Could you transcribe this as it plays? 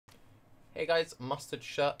Hey guys, Mustard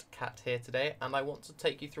Shirt Cat here today, and I want to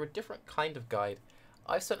take you through a different kind of guide.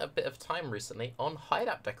 I've spent a bit of time recently on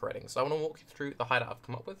hideout decorating, so I want to walk you through the hideout I've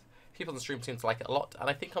come up with. People on the stream seem to like it a lot, and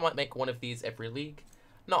I think I might make one of these every league.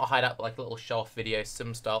 Not a hideout, but like a little show-off video,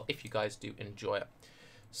 sim style, if you guys do enjoy it.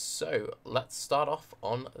 So, let's start off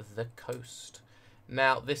on the coast.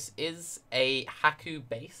 Now, this is a Haku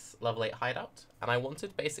base level 8 hideout, and I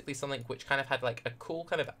wanted basically something which kind of had like a cool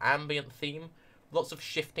kind of ambient theme. Lots of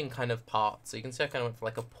shifting kind of parts. So you can see I kind of went for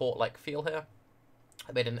like a port-like feel here.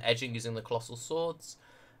 I made an edging using the colossal swords.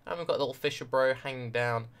 And we've got a little fisher bro hanging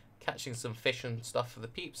down, catching some fish and stuff for the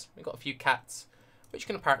peeps. We've got a few cats, which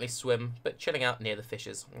can apparently swim, but chilling out near the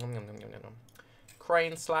fishes.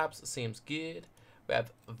 Crane slabs seems good. We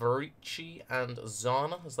have Varici and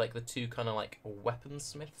Zana as like the two kind of like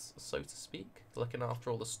weaponsmiths, so to speak. Looking after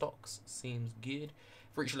all the stocks seems good.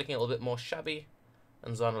 Varici looking a little bit more shabby,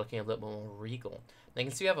 and Zana looking a little more regal. Now you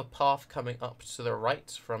can see we have a path coming up to the right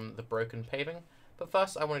from the broken paving. But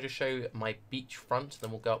first I wanted to show you my beach front, then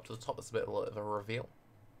we'll go up to the top. That's a bit of a reveal.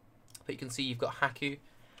 But you can see you've got Haku.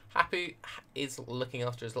 Haku is looking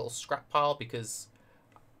after his little scrap pile because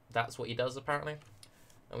that's what he does apparently.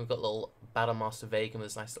 And we've got little Battle Master Vega with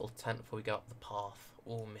this nice little tent before we go up the path.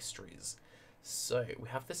 All mysteries. So we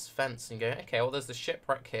have this fence and you go, okay, well there's the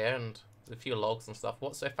shipwreck here and there's a few logs and stuff.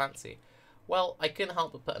 What's so fancy? Well, I couldn't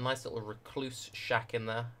help but put a nice little recluse shack in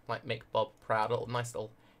there, like make Bob proud. A nice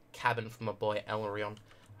little cabin for my boy Elrion.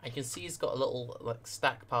 I can see he's got a little like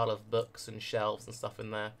stack pile of books and shelves and stuff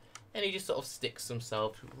in there, and he just sort of sticks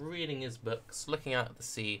himself reading his books, looking out at the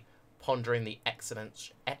sea, pondering the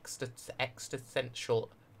existential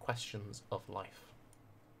questions of life.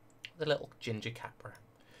 The little ginger capra.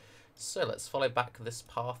 So let's follow back this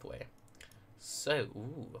pathway. So,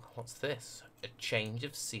 ooh, what's this? A change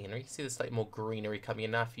of scenery. See this like more greenery coming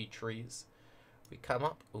in now, a few trees. We come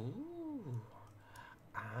up. Ooh.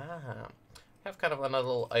 Ah. We have kind of another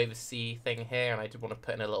little oversea thing here, and I did want to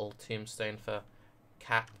put in a little tombstone for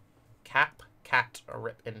cat,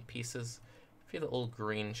 rip in pieces. A few little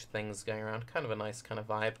green things going around. Kind of a nice kind of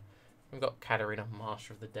vibe. We've got Katarina,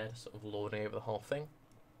 Master of the Dead, sort of lording over the whole thing.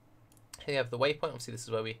 Here you have the waypoint. Obviously this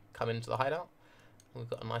is where we come into the hideout. We've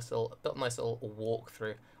got a nice little walk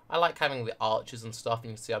through. I like having the arches and stuff,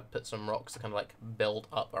 and you can see I've put some rocks to kind of like build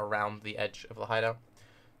up around the edge of the hideout.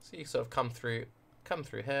 So you sort of come through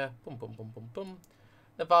here. Boom, boom, boom, boom, boom.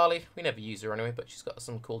 Navali, we never use her anyway, but she's got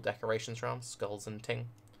some cool decorations around, skulls and ting.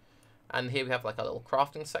 And here we have like a little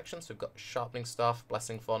crafting section. So we've got sharpening stuff,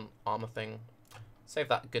 blessing font, armor thing. Save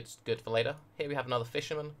that good for later. Here we have another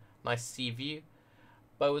fisherman, nice sea view.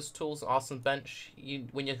 Boas tools, arson bench.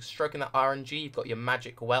 When you're stroking that RNG, you've got your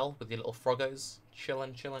magic well with your little froggos.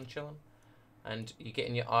 Chillin'. And you get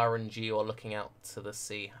in your RNG or looking out to the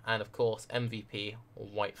sea. And of course, MVP,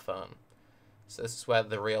 white fern. So this is where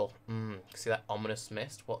the real, see that ominous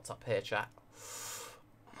mist? What's up here, chat?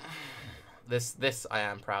 This I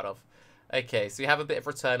am proud of. Okay, so you have a bit of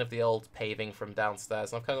return of the old paving from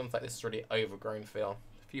downstairs. And I've kind of like this really overgrown feel.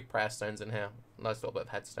 A few prayer stones in here. Nice little bit of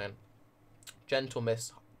headstone. Gentle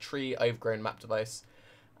mist, tree overgrown map device,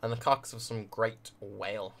 and the carcass of some great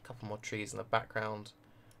whale. A couple more trees in the background.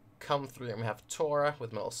 Come through and we have Tora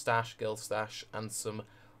with a little stash, guild stash, and some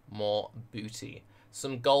more booty.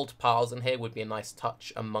 Some gold piles in here would be a nice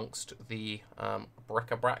touch amongst the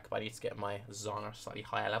bric-a-brac, but I need to get my Zana slightly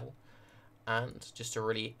higher level. And just to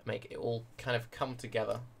really make it all kind of come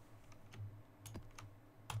together.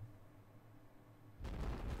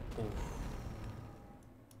 Oof.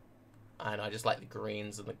 And I just like the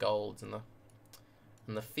greens and the golds and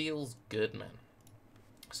the feels good, man.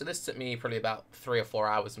 So this took me probably about 3 or 4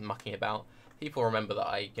 hours mucking about. People remember that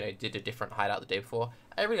I, did a different hideout the day before.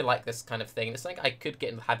 I really like this kind of thing. It's like I could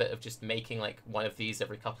get in the habit of just making like one of these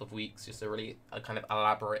every couple of weeks, just a kind of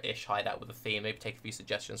elaborate-ish hideout with a theme. Maybe take a few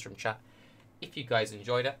suggestions from chat if you guys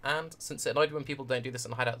enjoyed it. And since it annoyed me when people don't do this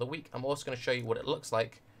in Hideout of the Week, I'm also going to show you what it looks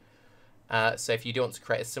like. So if you do want to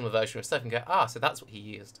create a similar version of stuff and go, so that's what he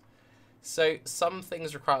used. So some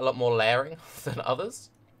things require a lot more layering than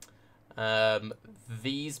others.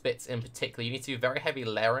 These bits in particular, you need to do very heavy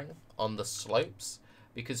layering on the slopes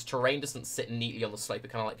because terrain doesn't sit neatly on the slope.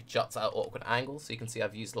 It kind of like juts out awkward angles. So you can see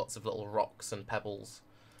I've used lots of little rocks and pebbles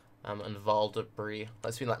and Val debris.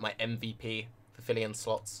 That's been like my MVP for filling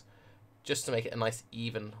slots just to make it a nice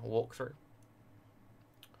even walkthrough.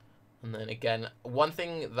 And then again, one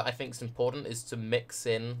thing that I think is important is to mix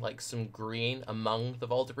in like some green among the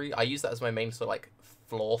Vol debris. I use that as my main sort of like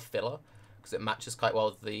floor filler because it matches quite well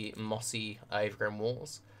with the mossy overgrown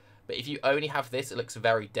walls. But if you only have this, it looks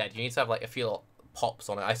very dead. You need to have like a few little pops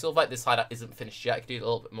on it. I sort of like this hideout isn't finished yet. I could do a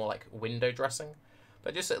little bit more like window dressing.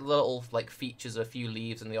 But just little like features, a few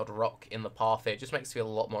leaves and the odd rock in the path here, just makes it feel a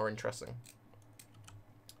lot more interesting.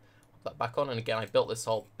 Put that back on, and again, I built this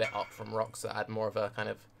whole bit up from rocks that add more of a kind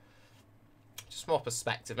of, just more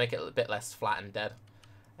perspective, make it a bit less flat and dead.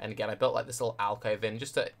 And again, I built like this little alcove in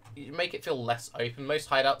just to make it feel less open. Most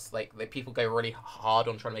hideouts, like people go really hard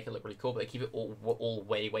on trying to make it look really cool, but they keep it all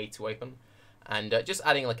way too open. And just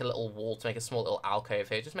adding like a little wall to make a small little alcove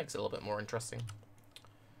here just makes it a little bit more interesting.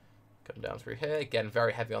 Come down through here, again,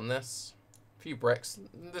 very heavy on this. A few bricks.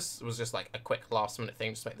 This was just like a quick last minute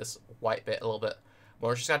thing just to make this white bit a little bit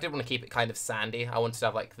more interesting. I did want to keep it kind of sandy. I wanted to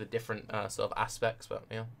have like the different sort of aspects, but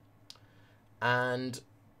yeah. And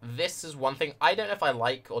this is one thing. I don't know if I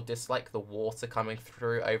like or dislike the water coming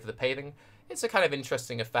through over the paving. It's a kind of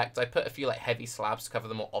interesting effect. I put a few like heavy slabs to cover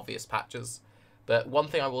the more obvious patches. But one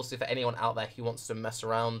thing I will say for anyone out there who wants to mess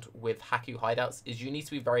around with Haku hideouts is you need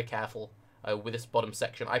to be very careful with this bottom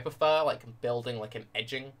section. I prefer like building like an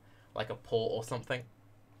edging, like a port or something.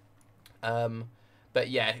 But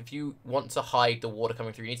yeah, if you want to hide the water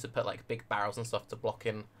coming through, you need to put like big barrels and stuff to block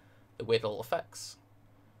in the weird little effects.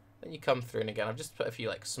 Then you come through, and again, I've just put a few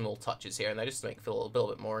like small touches here and there just to make it feel a little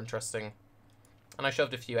bit more interesting. And I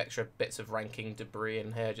shoved a few extra bits of ranking debris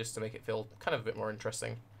in here just to make it feel kind of a bit more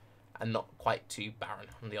interesting and not quite too barren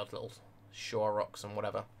on the odd little shore rocks and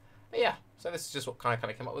whatever. But yeah, so this is just what kind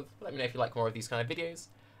of came up with. Let me know if you like more of these kind of videos,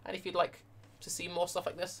 and if you'd like to see more stuff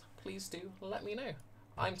like this, please do let me know.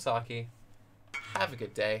 I'm Tarke. Have a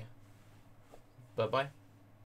good day. Bye-bye.